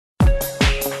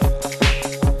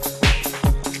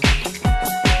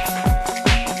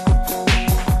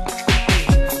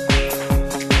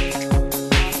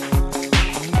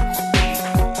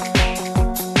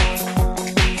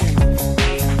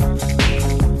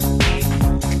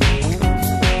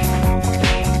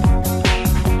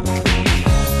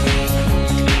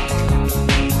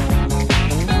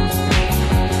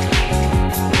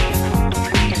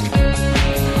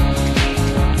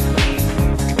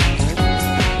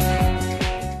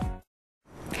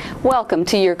Welcome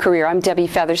to Your Career. I'm Debbie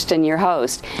Featherston, your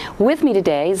host. With me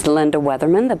today is Linda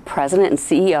Weatherman, the President and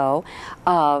CEO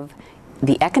of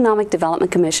the Economic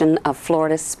Development Commission of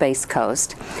Florida's Space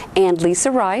Coast, and Lisa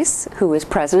Rice, who is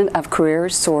President of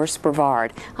CareerSource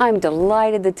Brevard. I'm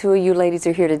delighted the two of you ladies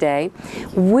are here today.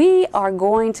 We are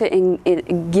going to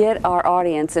get our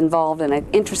audience involved in an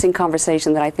interesting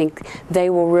conversation that I think they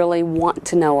will really want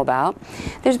to know about.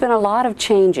 There's been a lot of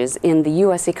changes in the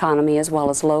U.S. economy as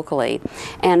well as locally,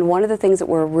 and one of the things that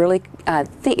we're really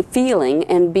feeling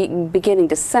and beginning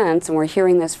to sense, and we're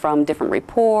hearing this from different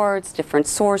reports, different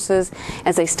sources,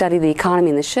 as they study the economy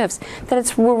and the shifts,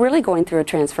 that we're really going through a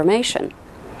transformation.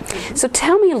 So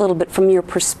tell me a little bit from your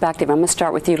perspective. I'm going to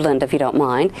start with you, Linda, if you don't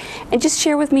mind, and just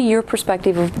share with me your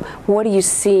perspective of what are you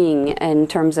seeing in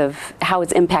terms of how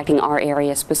it's impacting our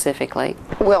area specifically.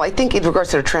 Well, I think in regards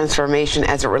to the transformation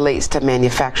as it relates to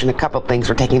manufacturing, a couple of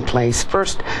things are taking place.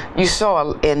 First, you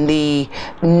saw in the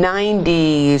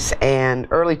 90s and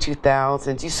early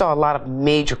 2000s, you saw a lot of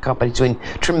major companies doing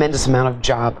tremendous amount of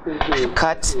job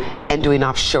cuts and doing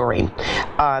offshoring,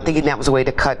 thinking that was a way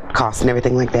to cut costs and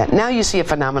everything like that. Now you see a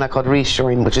phenomenon called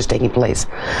reshoring, which is taking place.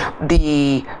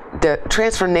 The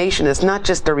transformation is not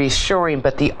just the reshoring,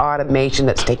 but the automation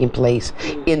that's taking place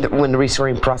when the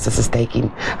reshoring process is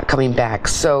coming back.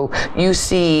 So you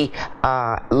see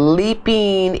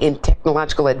leaping in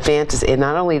technological advances in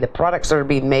not only the products that are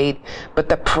being made, but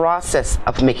the process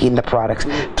of making the products.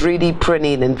 3D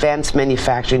printing, advanced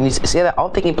manufacturing. You see that all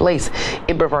taking place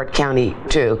in Brevard County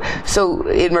too. So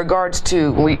in regards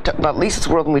to, when we talk about Lisa's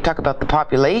world, when we talk about the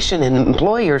population and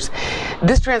employers,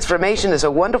 this transformation is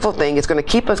a wonderful thing. It's going to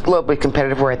keep us globally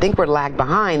competitive, where I think we're lagged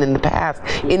behind in the past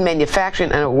in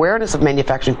manufacturing and awareness of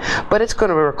manufacturing, but it's going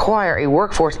to require a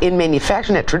workforce in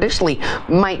manufacturing that traditionally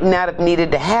might not have needed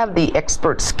to have the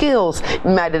expert skills,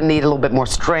 might have needed a little bit more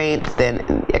strength and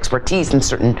expertise in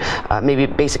certain maybe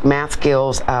basic math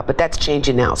skills, but that's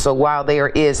changing now. So while there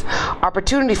is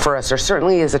opportunity for us, there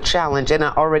certainly is a challenge and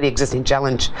an already existing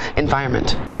challenge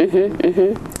environment.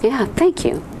 Yeah, thank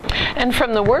you. And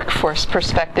from the workforce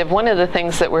perspective, one of the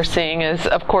things that we're seeing is,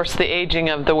 of course, the aging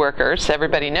of the workers.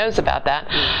 Everybody knows about that.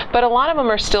 But a lot of them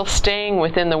are still staying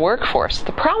within the workforce.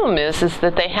 The problem is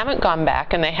that they haven't gone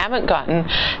back and they haven't gotten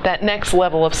that next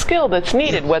level of skill that's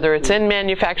needed, whether it's in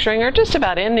manufacturing or just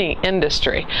about any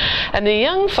industry. And the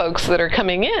young folks that are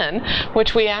coming in,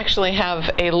 which we actually have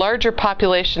a larger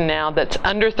population now that's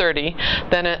under 30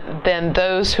 than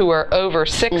those who are over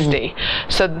 60.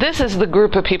 So this is the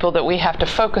group of people that we have to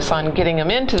focus on getting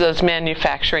them into those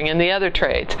manufacturing and the other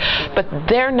trades, but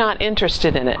they're not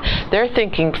interested in it. They're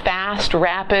thinking fast,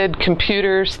 rapid,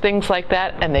 computers, things like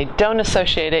that, and they don't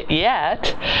associate it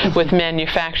yet with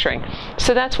manufacturing.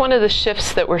 So that's one of the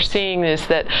shifts that we're seeing, is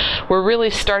that we're really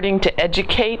starting to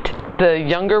educate the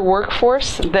younger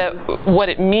workforce that what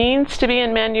it means to be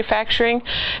in manufacturing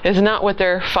is not what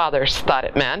their fathers thought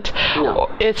it meant. No.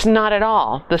 It's not at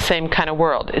all the same kind of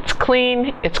world. It's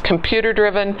clean, it's computer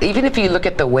driven. Even if you look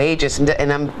at the wages,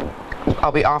 and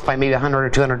I'll be off by maybe $100 or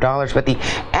 $200, but the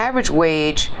average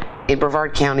wage in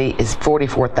Brevard County is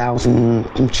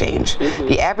 $44,000 and change.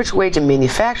 The average wage in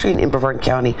manufacturing in Brevard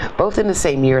County, both in the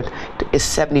same year, is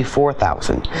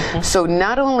 $74,000. So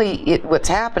not only what's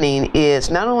happening is,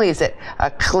 not only is it a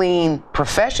clean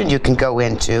profession you can go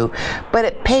into, but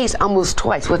it pays almost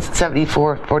twice. What's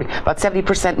 74, 40, about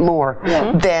 70% more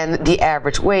than the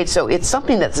average wage. So it's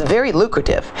something that's very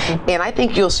lucrative. And I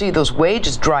think you'll see those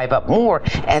wages drive up more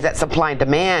as that supply and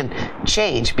demand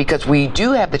change, because we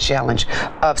do have the challenge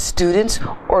of students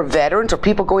or veterans or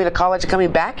people going to college and coming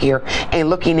back here and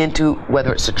looking into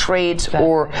whether it's the trades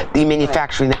or the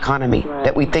manufacturing economy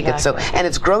that we think it's so. And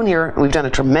it's grown here. We've done a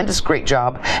tremendous great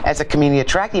job as a community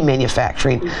attracting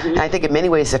manufacturing. And I think in many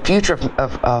ways the future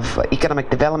of economic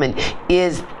development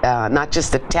is not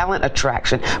just the talent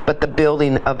attraction, but the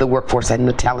building of the workforce and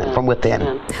the talent from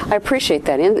within. I appreciate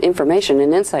that information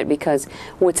and insight, because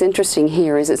what's interesting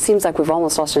here is it seems like we've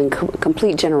almost lost a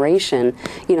complete generation,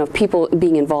 of people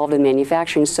being involved in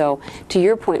manufacturing. So to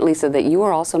your point, Lisa, that you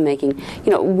are also making,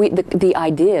 the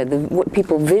idea, what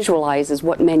people visualize as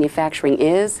what manufacturing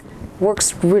is,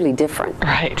 works really different.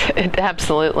 Right, it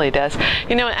absolutely does.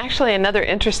 Actually another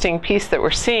interesting piece that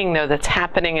we're seeing, though, that's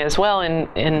happening as well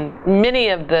in many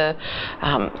of the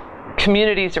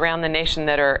communities around the nation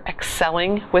that are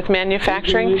excelling with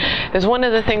manufacturing, is one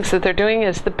of the things that they're doing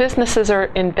is the businesses are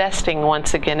investing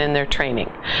once again in their training.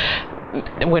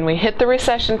 When we hit the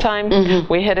recession time,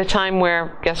 we hit a time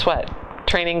where, guess what?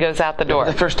 training goes out the door.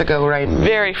 The first to go, right?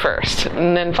 Very first,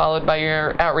 and then followed by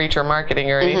your outreach or marketing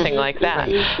or anything like that.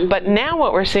 But now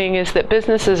what we're seeing is that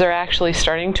businesses are actually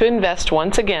starting to invest,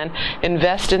 once again,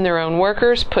 invest in their own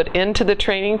workers, put into the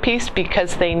training piece,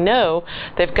 because they know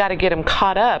they've got to get them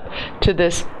caught up to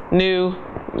this new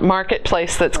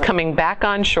marketplace that's coming back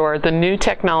on shore, the new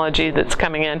technology that's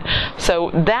coming in.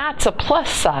 So that's a plus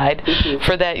side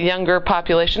for that younger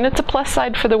population. It's a plus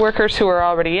side for the workers who are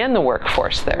already in the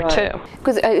workforce there too.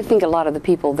 Because I think a lot of the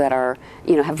people that are,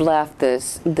 have left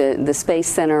the Space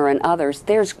Center and others,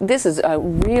 this is a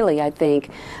really, I think,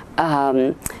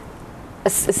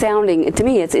 sounding, to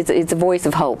me, it's a voice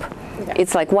of hope. Yeah.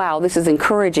 It's like, wow, this is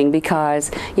encouraging,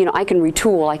 because I can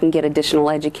retool, I can get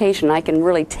additional education, I can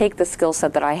really take the skill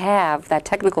set that I have, that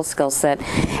technical skill set,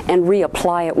 and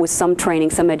reapply it with some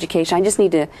training, some education. I just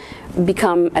need to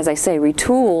become, as I say,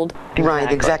 retooled.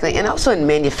 Right, exactly. And also in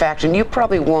manufacturing, you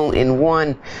probably won't in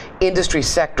one industry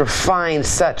sector find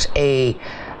such a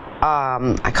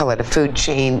I call it a food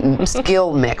chain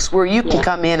skill mix, where you can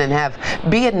come in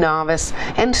and be a novice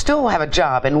and still have a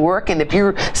job and work. And if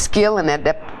your skill and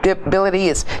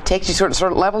adaptability takes you to a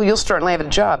certain level, you'll certainly have a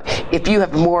job. If you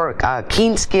have more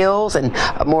keen skills and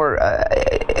more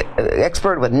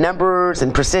expert with numbers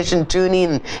and precision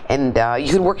tuning, and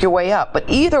you can work your way up. But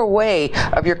either way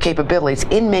of your capabilities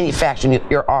in manufacturing,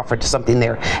 you're offered something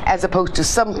there, as opposed to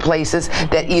some places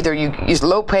that either you use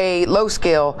low pay, low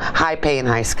skill, high pay, and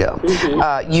high skill.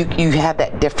 You have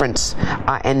that difference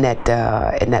and that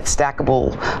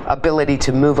stackable ability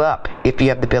to move up if you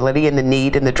have the ability and the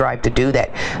need and the drive to do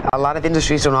that. A lot of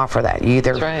industries don't offer that. You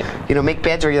either make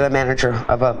beds, or you're the manager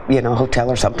of a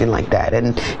hotel or something like that,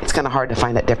 and it's kind of hard to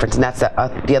find that difference. And that's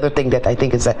the other thing that I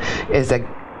think is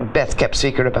a best kept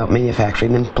secret about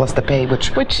manufacturing, and plus the pay,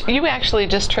 which you actually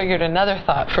just triggered another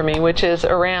thought for me, which is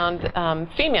around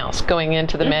females going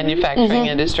into the manufacturing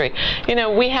industry.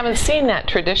 We haven't seen that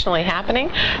traditionally happening.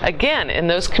 Again, in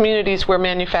those communities where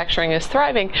manufacturing is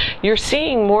thriving, you're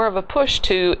seeing more of a push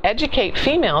to educate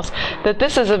females that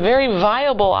this is a very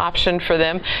viable option for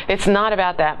them. It's not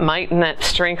about that might and that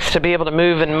strength to be able to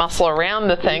move and muscle around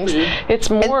the things. It's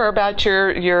more about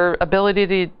your ability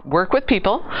to work with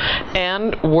people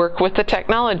and work with the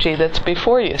technology that's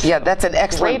before you. So yeah, that's an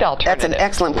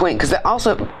excellent point, because it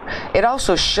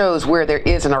also shows where there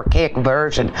is an archaic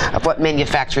version of what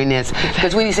manufacturing is.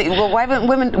 Because when you say, well, why haven't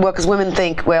women? Well, because women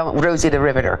think, well, Rosie the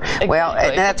Riveter. Exactly. Well,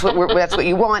 and that's what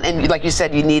you want, and like you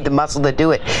said, you need the muscle to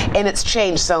do it. And it's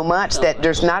changed so much that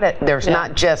there's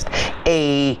not just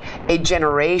a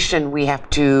generation we have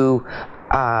to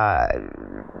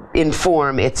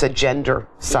inform. It's a gender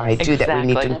side too that we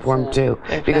need to inform too,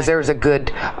 because there's a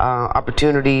good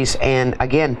opportunities, and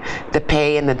again, the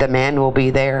pay and the demand will be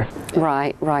there.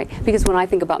 Right. Because when I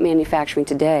think about manufacturing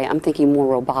today, I'm thinking more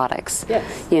robotics.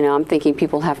 Yes. I'm thinking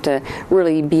people have to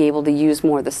really be able to use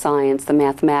more of the science, the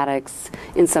mathematics,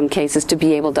 in some cases, to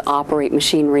be able to operate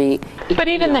machinery. But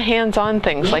even the hands-on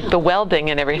things like the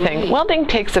welding and everything, welding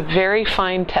takes a very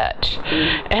fine touch,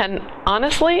 and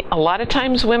honestly, a lot of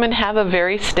times women have a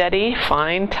very steady,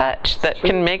 fine touch that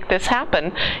can make this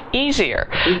happen easier.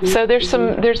 So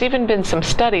there's even been some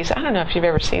studies, I don't know if you've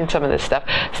ever seen some of this stuff,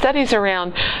 studies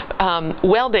around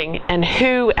welding and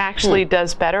who actually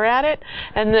does better at it,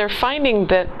 and they're finding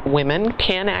that women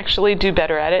can actually do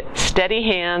better at it. Steady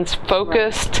hands,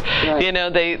 focused,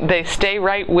 they stay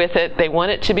right with it, they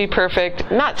want it to be perfect.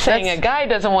 Not saying a guy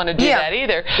doesn't want to do that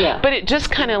either, but it just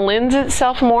kind of lends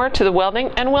itself more to the welding,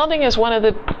 and welding is one of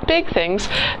the big things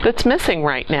that's missing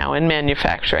right now in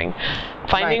manufacturing.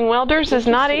 Finding welders is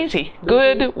not easy.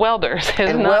 Good welders is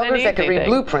and not welders an easy that can read thing.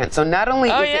 blueprints. So not only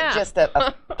is it just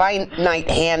a finite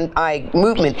hand-eye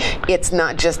movement, it's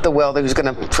not just the welder who's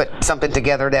going to put something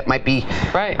together that might be,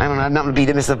 I don't know, not to be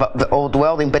dismissive of the old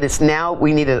welding, but it's now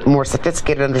we need a more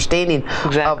sophisticated understanding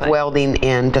of welding,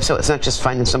 and so it's not just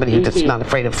finding somebody who's just not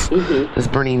afraid of this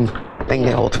burning thing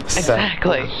they hold.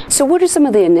 Exactly. So what are some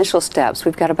of the initial steps?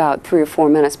 We've got about 3 or 4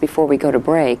 minutes before we go to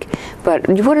break, but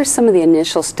what are some of the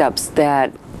initial steps that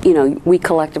we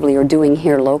collectively are doing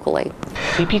here locally?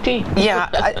 CPT. Yeah,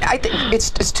 I think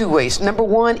it's 2 ways. Number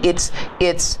one, it's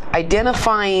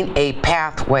identifying a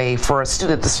pathway for a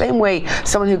student, the same way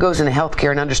someone who goes into healthcare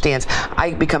and understands,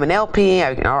 I become an LP,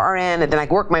 an RN, and then I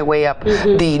work my way up,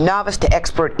 the novice to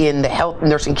expert in the health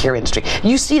nursing care industry.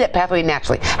 You see that pathway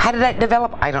naturally. How did that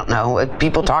develop? I don't know.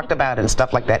 People talked about it and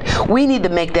stuff like that. We need to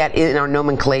make that in our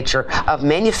nomenclature of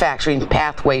manufacturing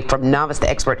pathway from novice to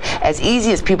expert as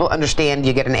easy as people understand.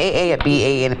 You get an an AA, a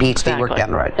BA, and a PhD work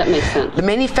down the road. That makes sense. The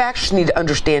manufacturers need to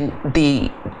understand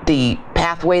the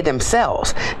pathway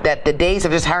themselves, that the days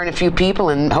of just hiring a few people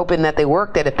and hoping that they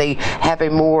work, that if they have a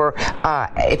more,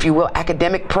 if you will,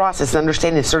 academic process,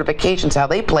 understanding certifications, how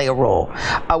they play a role,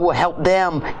 will help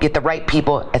them get the right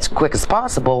people as quick as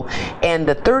possible. And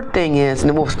the third thing is,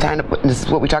 and this is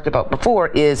what we talked about before,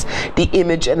 is the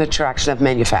image and attraction of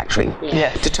manufacturing.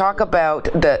 Yes. To talk about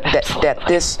that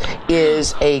this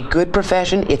is a good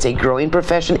profession, it's a growing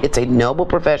profession, it's a noble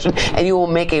profession, and you will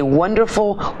make a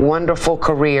wonderful, wonderful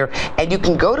career. And you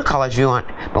can go to college if you want,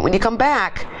 but when you come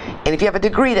back, and if you have a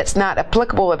degree that's not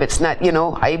applicable, if it's not, you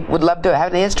know, I would love to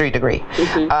have a history degree.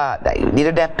 I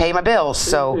needed to pay my bills,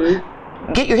 so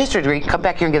get your history degree, come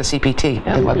back here and get a CPT.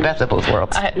 And the best of both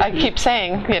worlds. I keep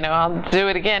saying, you know, I'll do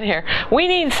it again here. We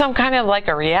need some kind of like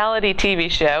a reality TV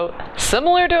show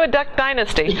similar to a Duck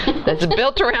Dynasty that's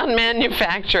built around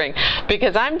manufacturing,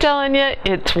 because I'm telling you,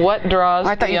 it's what draws.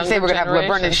 I thought the you were going to have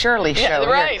Laverne and Shirley show. Yeah,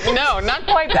 right. No, not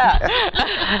quite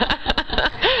that.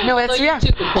 No, it's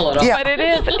But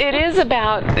it is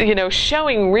about, you know,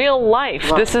 showing real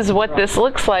life. Right. This is what this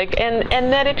looks like,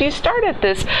 and that if you start at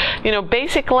this, you know,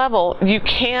 basic level, you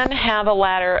can have a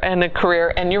ladder and a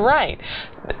career. And you're right.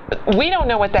 We don't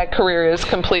know what that career is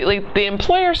completely. The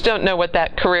employers don't know what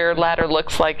that career ladder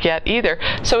looks like yet either.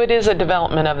 So it is a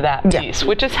development of that piece,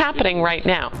 which is happening right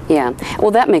now. Yeah.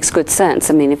 Well, that makes good sense.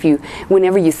 I mean,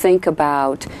 whenever you think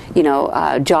about, you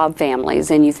know, job families,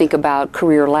 and you think about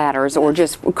career ladders or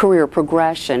just career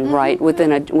progression, right,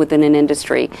 within an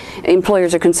industry,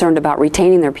 employers are concerned about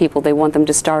retaining their people. They want them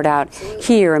to start out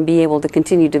here and be able to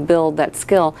continue to build that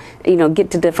skill, you know, get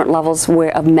to different levels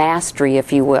of mastery,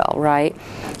 if you will, right?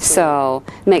 So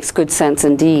makes good sense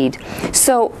indeed.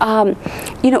 So,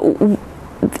 you know,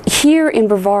 here in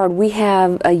Brevard, we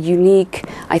have a unique,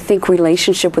 I think,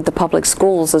 relationship with the public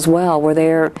schools as well,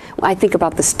 where I think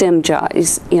about the STEM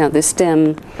jobs, you know, the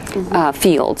STEM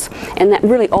fields, and that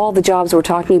really all the jobs we're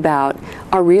talking about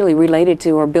are really related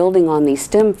to or building on these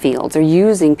STEM fields, or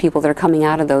using people that are coming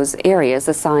out of those areas,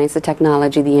 the science, the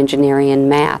technology, the engineering, and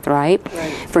math, right?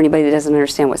 For anybody that doesn't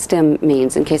understand what STEM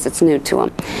means, in case it's new to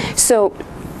them. So,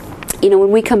 you know,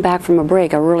 when we come back from a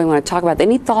break, I really want to talk about that.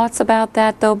 Any thoughts about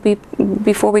that, though,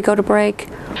 before we go to break?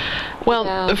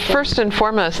 Well, first and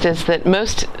foremost is that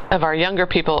most of our younger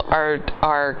people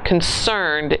are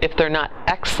concerned, if they're not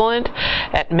excellent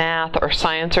at math or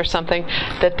science or something,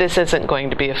 that this isn't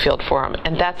going to be a field for them.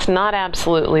 And that's not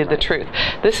absolutely the truth.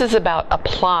 This is about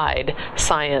applied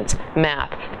science,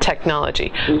 math,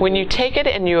 technology. When you take it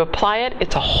and you apply it,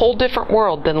 it's a whole different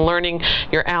world than learning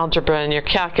your algebra and your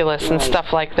calculus and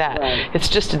stuff like that. It's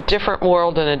just a different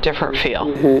world and a different feel.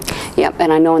 Yep,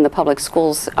 and I know in the public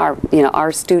schools,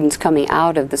 our students coming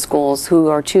out of the schools who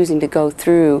are choosing to go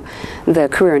through the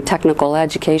career and technical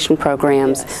education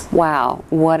programs, wow,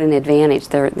 what an advantage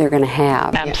they're going to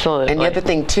have. Absolutely. And the other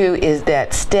thing too is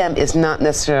that STEM is not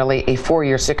necessarily a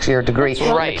 4-year, 6-year degree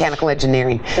in mechanical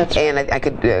engineering. And I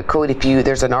could quote if you,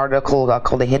 there's an article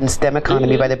called The Hidden STEM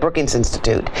Economy by the Brookings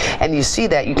Institute, and you see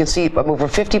that, you can see over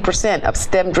 50% of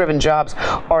STEM driven jobs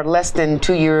are less than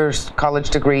 2 years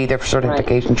college degree, they're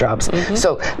certification jobs.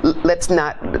 So let's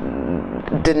not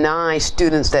deny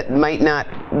students that might not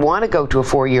want to go to a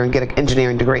 4-year and get an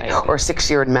engineering degree or a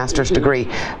 6-year master's degree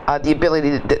the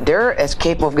ability they're as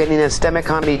capable of getting a STEM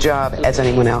economy job as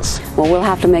anyone else. Well, we'll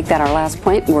have to make that our last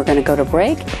point. We're going to go to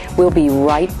break. We'll be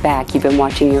right back. You've been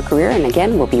watching Your Career, and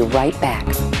again, we'll be right back.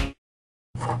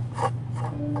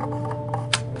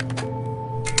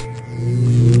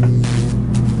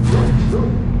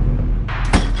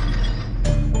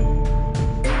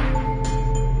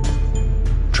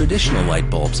 Traditional light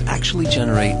bulbs actually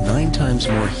generate 9 times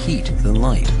more heat than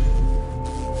light.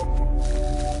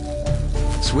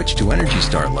 Switch to Energy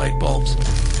Star light bulbs,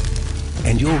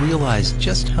 and you'll realize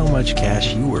just how much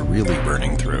cash you are really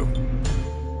burning through.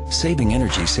 Saving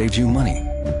energy saves you money.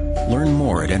 Learn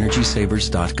more at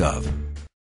EnergySavers.gov.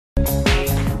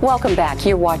 Welcome back.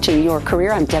 You're watching Your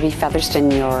Career. I'm Debbie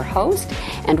Featherston, your host,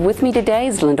 and with me today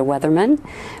is Linda Weatherman,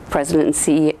 President and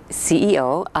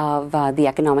CEO of the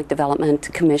Economic Development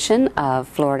Commission of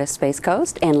Florida Space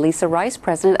Coast, and Lisa Rice,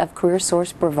 President of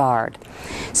CareerSource Brevard.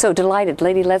 So delighted,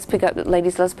 ladies. Let's pick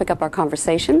up our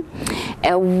conversation.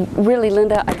 Really,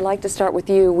 Linda, I'd like to start with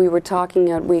you. We were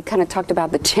talking. We kind of talked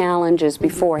about the challenges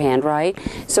beforehand, right?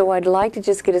 So I'd like to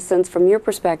just get a sense from your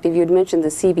perspective. You had mentioned the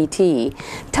CBT.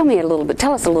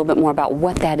 Tell us a little bit more about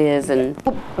what that is. And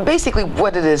well, basically,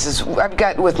 what it is I've got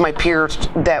that with my peers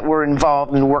that were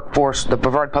involved in the workforce, the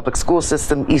Brevard Public School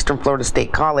System, Eastern Florida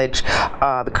State College,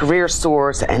 the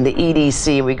CareerSource, and the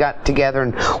EDC. We got together,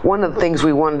 and one of the things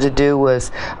we wanted to do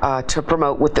was to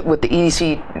promote with the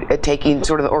EDC taking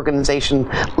sort of the organization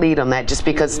lead on that, just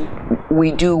because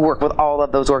we do work with all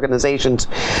of those organizations,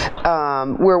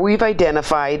 where we've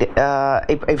identified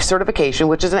a certification,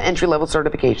 which is an entry-level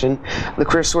certification. The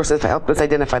CareerSource has helped us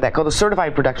identify that, called a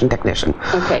Certified Production Technician.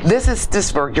 Okay. This is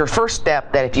just for your first step,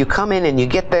 that if you come in and you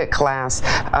get the class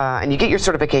and you get your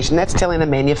certification, that's telling the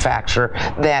manufacturer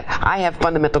that I have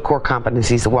fundamental core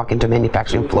competencies to walk into a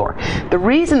manufacturing floor. The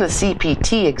reason the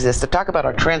CPT exists, to talk about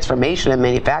our transformation in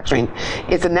manufacturing,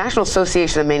 is the National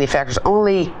Association of Manufacturers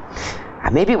only,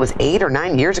 maybe it was 8 or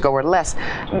 9 years ago or less,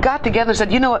 got together and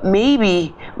said, you know what,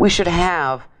 maybe we should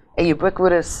have a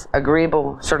ubiquitous,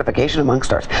 agreeable certification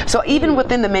amongst ours. So even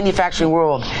within the manufacturing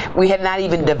world, we had not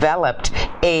even developed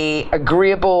a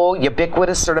agreeable,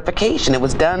 ubiquitous certification. It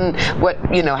was done,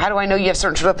 how do I know you have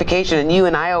certain certification, and you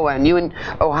in Iowa and you in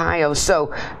Ohio?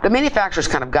 So the manufacturers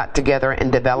kind of got together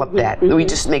and developed that. We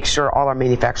just make sure all our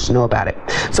manufacturers know about it.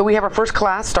 So we have our first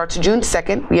class, starts June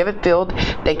 2nd. We have it filled.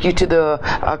 Thank you to the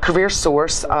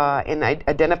CareerSource in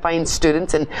identifying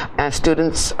students and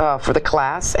students for the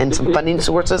class and some funding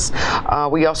sources.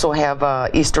 We also have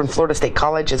Eastern Florida State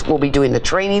College will be doing the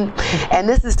training, and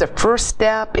this is the first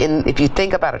step in, if you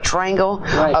think about a triangle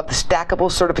of the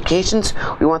stackable certifications.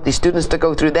 We want these students to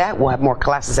go through that. We'll have more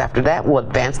classes after that. We'll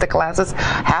advance the classes.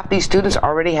 Half these students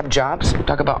already have jobs. We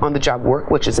talk about on-the-job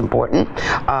work, which is important,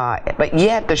 but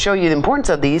yet to show you the importance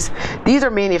of these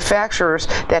are manufacturers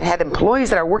that had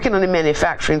employees that are working on the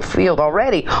manufacturing field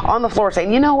already on the floor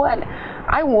saying, you know what,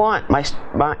 I want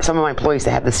some of my employees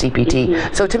to have the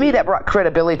CPT. So to me, that brought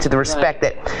credibility to the respect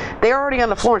that they're already on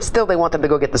the floor and still they want them to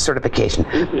go get the certification.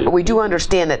 But we do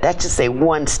understand that that's just a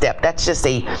one step. That's just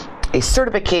a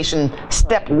certification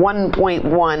step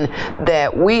 1.1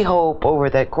 that we hope over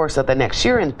the course of the next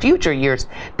year and future years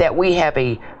that we have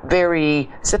a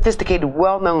very sophisticated,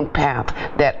 well-known path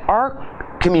that our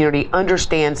community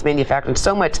understands manufacturing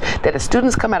so much that as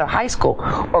students come out of high school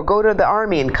or go to the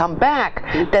Army and come back,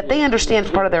 that they understand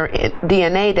as part of their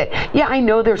DNA that, yeah, I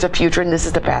know there's a future and this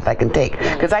is the path I can take.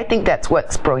 Because I think that's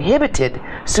what's prohibited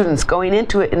students going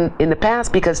into it in the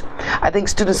past, because I think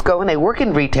students go and they work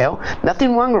in retail,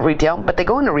 nothing wrong with retail, but they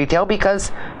go into retail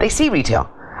because they see retail.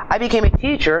 I became a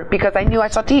teacher because I knew I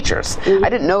saw teachers. I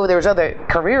didn't know there was other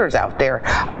careers out there.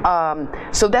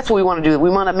 So that's what we want to do. We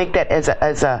want to make that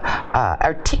as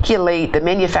articulate the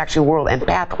manufacturing world and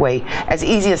pathway as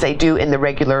easy as they do in the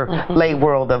regular lay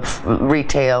world of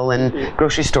retail and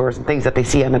grocery stores and things that they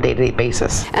see on a day-to-day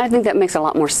basis. And I think that makes a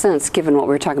lot more sense given what we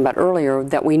were talking about earlier,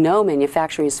 that we know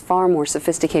manufacturing is far more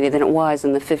sophisticated than it was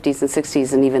in the 50s and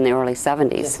 60s and even the early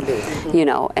 70s.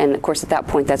 Yes, and of course at that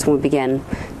point that's when we began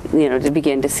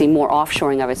to see more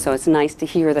offshoring of it. So it's nice to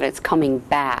hear that it's coming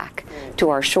back to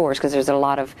our shores, because there's a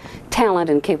lot of talent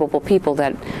and capable people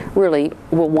that really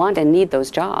will want and need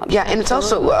those jobs. Yeah, and it's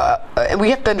also, and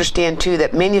we have to understand too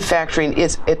that manufacturing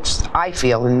I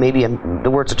feel, and maybe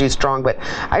the words are too strong, but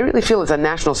I really feel it's a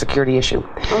national security issue.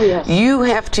 Oh, yes. You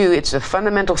have to, it's a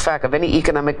fundamental fact of any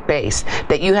economic base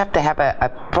that you have to have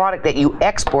a product that you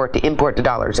export to import the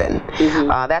dollars in.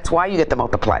 That's why you get the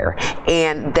multiplier.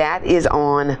 And that is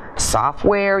on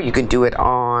software. You can do it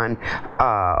on,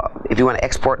 if you want to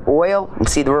export oil.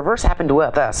 See, the reverse happened to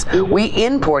us. We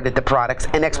imported the products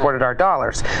and exported our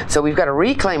dollars. So we've got to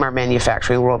reclaim our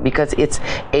manufacturing world, because it's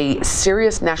a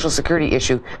serious national security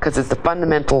issue, because it's the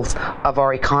fundamentals of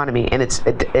our economy, and it's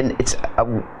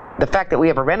the fact that we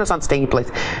have a renaissance taking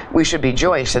place. We should be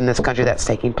joyous in this country that's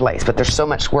taking place, but there's so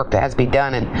much work that has to be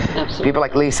done, and people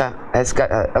like Lisa has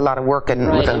got a lot of work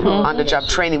and with on-the-job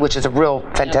training, which is a real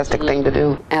fantastic thing to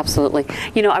do. Absolutely.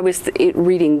 I was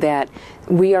reading that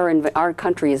our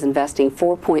country is investing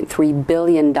 $4.3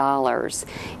 billion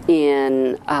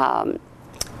in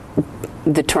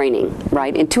the training,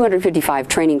 right, in 255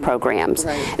 training programs.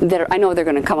 That I know they're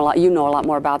going to come a lot. You know a lot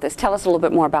more about this. Tell us a little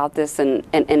bit more about this and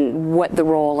what the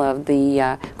role of the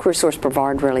CareerSource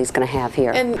Brevard really is going to have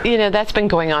here. And that's been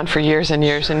going on for years and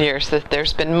years and years. That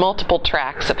there's been multiple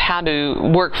tracks of how do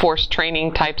workforce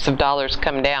training types of dollars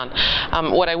come down.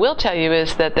 What I will tell you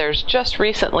is that there's just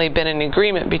recently been an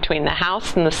agreement between the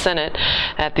House and the Senate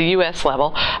at the U.S.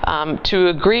 level to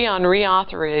agree on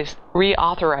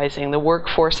reauthorizing the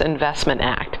Workforce Investment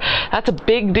Act. That's a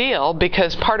big deal,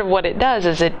 because part of what it does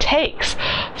is it takes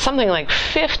something like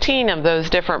 15 of those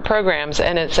different programs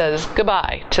and it says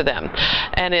goodbye to them,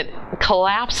 and it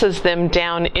collapses them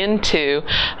down into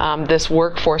this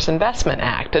Workforce Investment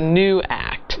Act, a new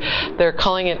act. They're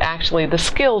calling it actually the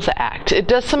Skills Act. It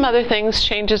does some other things,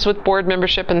 changes with board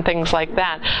membership and things like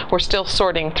that. We're still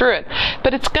sorting through it.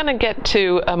 But it's going to get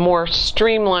to a more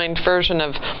streamlined version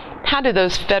of how do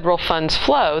those federal funds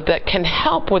flow that can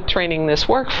help with training this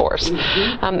workforce.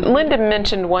 Linda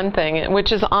mentioned one thing,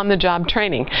 which is on-the-job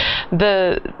training.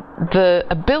 The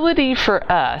ability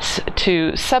for us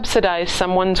to subsidize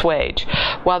someone's wage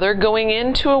while they're going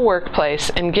into a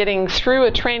workplace and getting through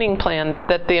a training plan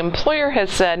that the employer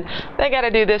has said they got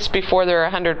to do this before they're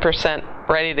 100%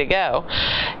 ready to go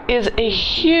is a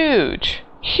huge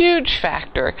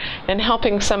factor in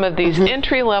helping some of these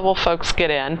entry-level folks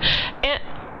get in. And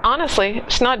honestly,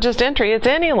 it's not just entry, it's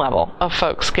any level of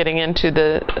folks getting into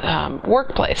the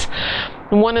workplace.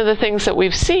 One of the things that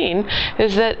we've seen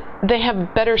is that they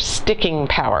have better sticking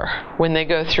power when they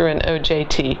go through an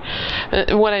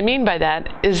OJT. What I mean by that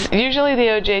is usually the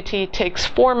OJT takes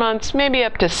 4 months, maybe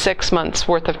up to 6 months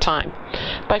worth of time.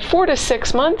 By 4 to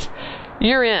 6 months,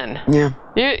 you're in. Yeah.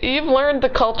 You've learned the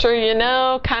culture, you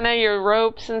know, kind of your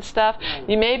ropes and stuff.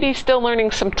 You may be still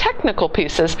learning some technical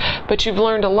pieces, but you've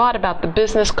learned a lot about the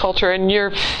business culture and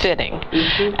you're fitting.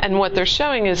 And what they're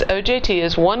showing is OJT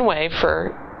is one way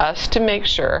for us to make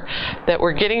sure that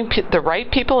we're getting the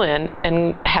right people in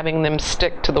and having them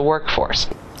stick to the workforce.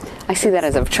 I see that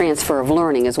as a transfer of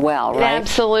learning as well, right? It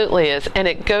absolutely is. And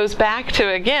it goes back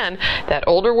to, again, that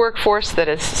older workforce that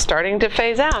is starting to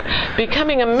phase out,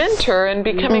 becoming a mentor and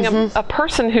becoming a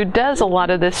person who does a lot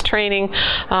of this training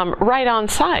right on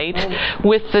site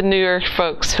with the newer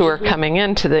folks who are coming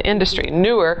into the industry.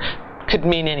 Newer could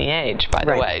mean any age, by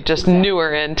the way, just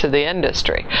newer into the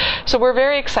industry. So we're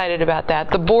very excited about that.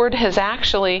 The board has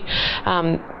actually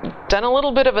done a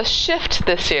little bit of a shift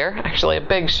this year, actually a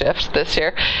big shift this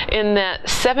year, in that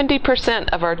 70%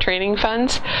 of our training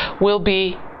funds will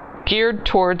be geared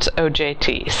towards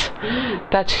OJTs.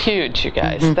 That's huge, you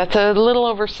guys. That's a little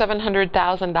over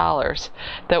 $700,000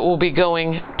 that will be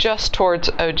going just towards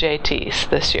OJTs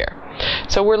this year.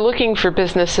 So we're looking for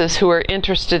businesses who are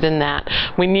interested in that.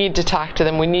 We need to talk to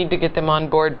them. We need to get them on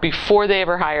board before they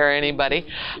ever hire anybody.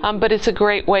 But it's a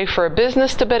great way for a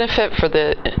business to benefit, for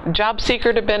the job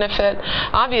seeker to benefit.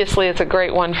 Obviously, it's a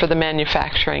great one for the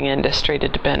manufacturing industry to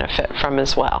benefit from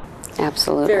as well.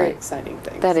 Absolutely. Very exciting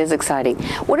things. That is exciting.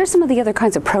 What are some of the other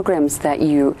kinds of programs that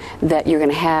you're going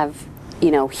to have,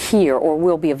 you know, here or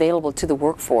will be available to the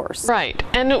workforce? Right.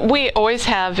 And we always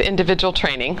have individual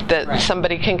training that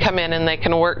somebody can come in and they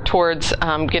can work towards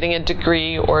getting a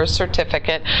degree or a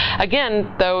certificate.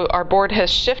 Again, though, our board has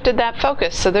shifted that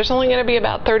focus, so there's only going to be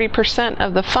about 30%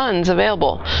 of the funds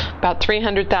available, about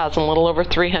 $300,000, a little over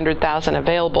 $300,000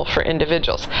 available for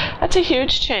individuals. That's a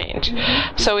huge change.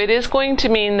 So it is going to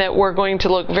mean that we're going to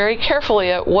look very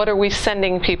carefully at what are we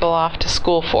sending people off to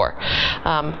school for.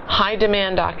 High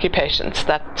demand occupations.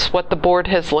 That's what the board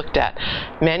has looked at.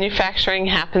 Manufacturing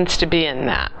happens to be in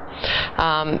that.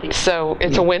 So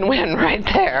it's a win-win right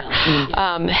there.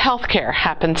 Healthcare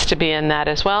happens to be in that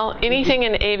as well. Anything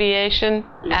in aviation,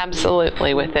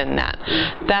 absolutely within that.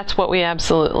 That's what we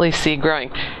absolutely see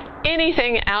growing.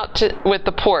 Anything out with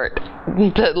the port,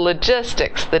 the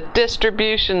logistics, the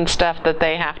distribution stuff that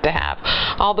they have to have,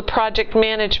 all the project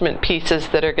management pieces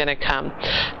that are going to come.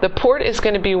 The port is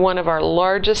going to be one of our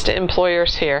largest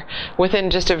employers here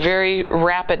within just a very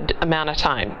rapid amount of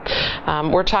time.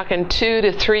 We're talking 2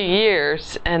 to 3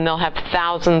 years and they'll have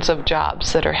thousands of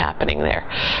jobs that are happening there.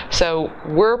 So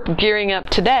we're gearing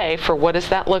up today for what does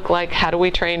that look like, how do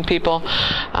we train people,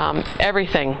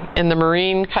 everything in the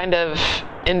marine kind of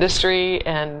industry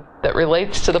and that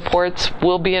relates to the ports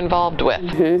we'll be involved with.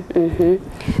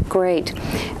 Great.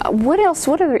 What else?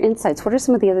 What other insights? What are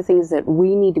some of the other things that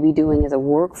we need to be doing as a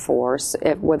workforce,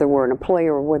 whether we're an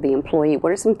employer or we're the employee?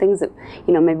 What are some things that,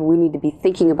 you know, maybe we need to be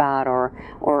thinking about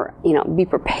or you know, be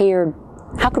prepared?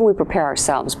 How can we prepare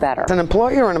ourselves better? An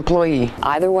employer or an employee?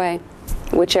 Either way,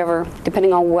 whichever,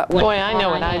 depending on what. Boy, I know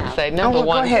what I'd say. Number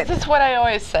one, go ahead. This is what I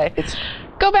always say.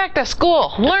 Go back to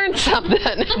school, learn something.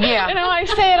 Yeah. You know, I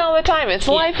say it all the time. It's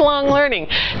lifelong learning.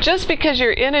 Just because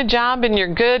you're in a job and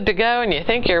you're good to go and you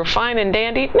think you're fine and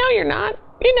dandy, no, you're not.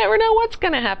 You never know what's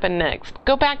going to happen next.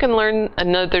 Go back and learn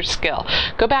another skill.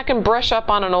 Go back and brush up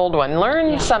on an old one.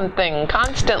 Learn something.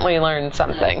 Constantly learn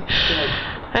something.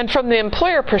 And from the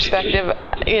employer perspective,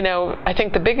 you know, I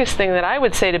think the biggest thing that I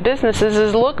would say to businesses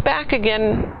is look back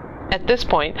again at this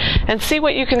point and see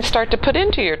what you can start to put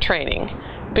into your training.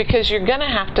 Because you're going to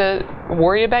have to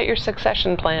worry about your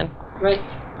succession plan. Right.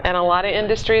 And a lot of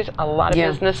industries, a lot of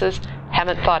businesses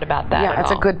haven't thought about that Yeah, at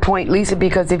that's all. a good point, Lisa,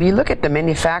 because if you look at the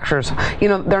manufacturers, you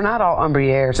know, they're not all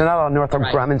Embraers, they're not all Northrop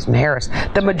Grumman's and Harris.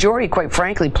 The majority, quite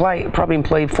frankly, probably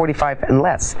employ 45 and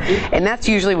less. And that's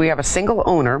usually we have a single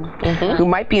owner who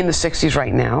might be in the 60s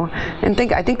right now. And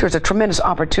I think there's a tremendous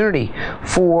opportunity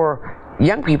for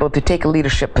young people to take a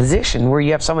leadership position where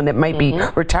you have someone that might be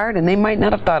retired and they might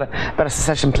not have thought about a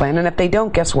succession plan. And if they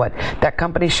don't, guess what? That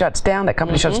company shuts down. That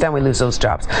company shuts down. We lose those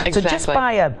jobs. Exactly. So just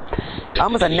by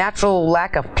almost a natural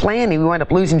lack of planning, we wind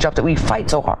up losing jobs that we fight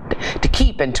so hard to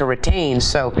keep and to retain.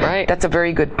 So that's a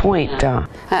very good point.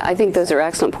 I think those are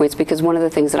excellent points, because one of the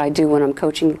things that I do when I'm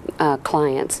coaching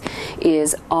clients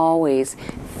is always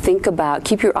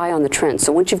keep your eye on the trends.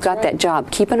 So once you've got that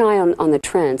job, keep an eye on the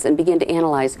trends and begin to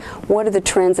analyze what are the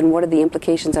trends and what are the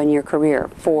implications on your career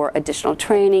for additional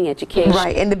training, education.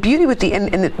 Right, and the beauty with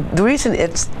the reason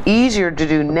it's easier to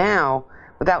do now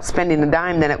without spending a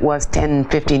dime than it was 10,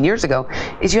 15 years ago,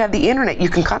 is you have the internet. You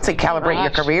can constantly calibrate your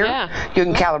career. You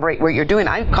can calibrate what you're doing.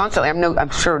 I'm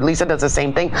sure Lisa does the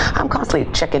same thing. I'm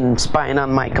constantly checking and spying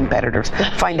on my competitors,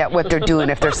 find out what they're doing,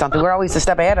 if there's something. We're always a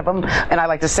step ahead of them, and I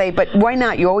like to say, but why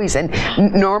not? You always, and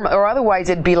normal, or otherwise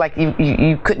it'd be like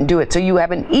you couldn't do it. So you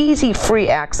have an easy, free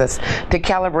access to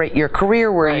calibrate your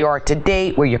career, where you are to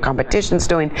date, where your competition's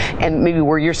doing, and maybe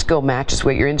where your skill matches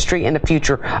with your industry and the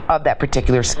future of that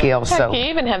particular skill. So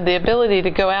you even have the ability to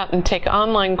go out and take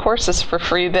online courses for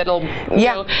free that'll, you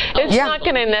know, it's not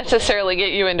going to necessarily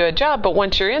get you into a job, but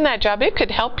once you're in that job, it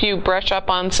could help you brush up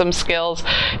on some skills,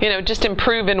 you know, just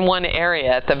improve in one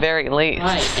area at the very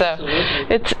least. So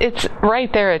it's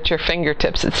right there at your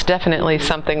fingertips. It's definitely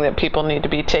something that people need to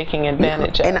be taking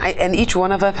advantage of. And each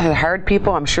one of us has hired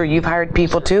people. I'm sure you've hired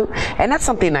people too, and that's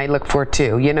something I look for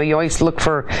too. You know, you always look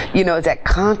for, you know, that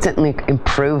constant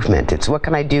improvement. It's what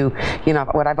can I do? You know,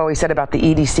 what I've always said about the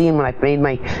EDC, and when I've made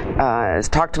my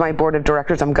talked to my board of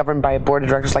directors, I'm governed by a board of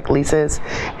directors like Lisa is,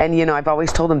 and you know, I've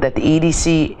always told them that the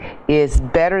EDC is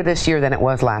better this year than it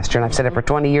was last year, and I've said it for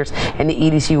 20 years, and the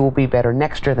EDC will be better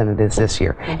next year than it is this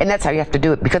year. And that's how you have to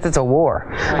do it, because it's a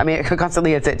war. I mean,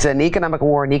 constantly it's an economic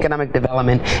war, an economic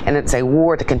development, and it's a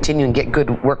war to continue and get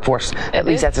good workforce. At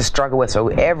least that's a struggle with. So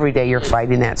every day you're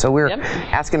fighting that. So we're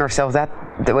asking ourselves that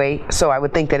the way. So I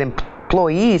would think that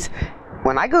employees,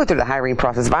 when I go through the hiring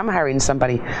process, if I'm hiring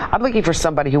somebody, I'm looking for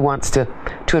somebody who wants to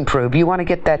improve. You want to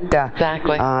get that,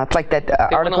 it's like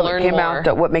that article that came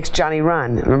out, What Makes Johnny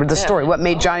Run. Remember the story, What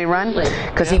Made Johnny Run?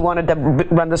 Because he wanted to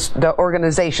run the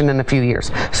organization in a few years.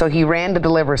 So he ran to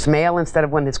deliver his mail instead of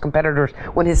when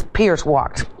his peers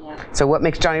walked. So what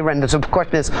makes Johnny run? So the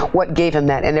question is, what gave him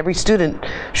that? And every student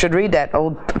should read that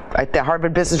old the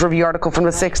Harvard Business Review article from the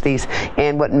 60s,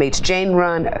 and what makes Jane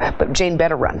run, but Jane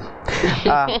better run.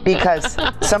 Because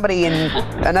somebody in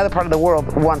another part of the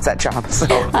world wants that job. So.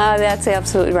 That's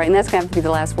absolutely right, and that's going to have to be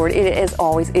the last word. As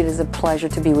always, it is a pleasure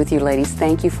to be with you, ladies.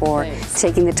 Thank you for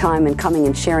taking the time and coming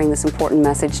and sharing this important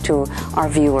message to our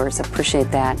viewers.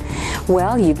 Appreciate that.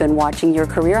 Well, you've been watching Your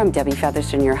Career. I'm Debbie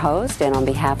Featherston, your host, and on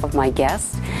behalf of my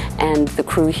guests and the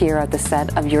crew here at the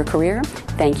set of Your Career,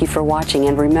 thank you for watching,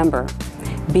 and remember,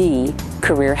 be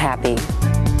career happy.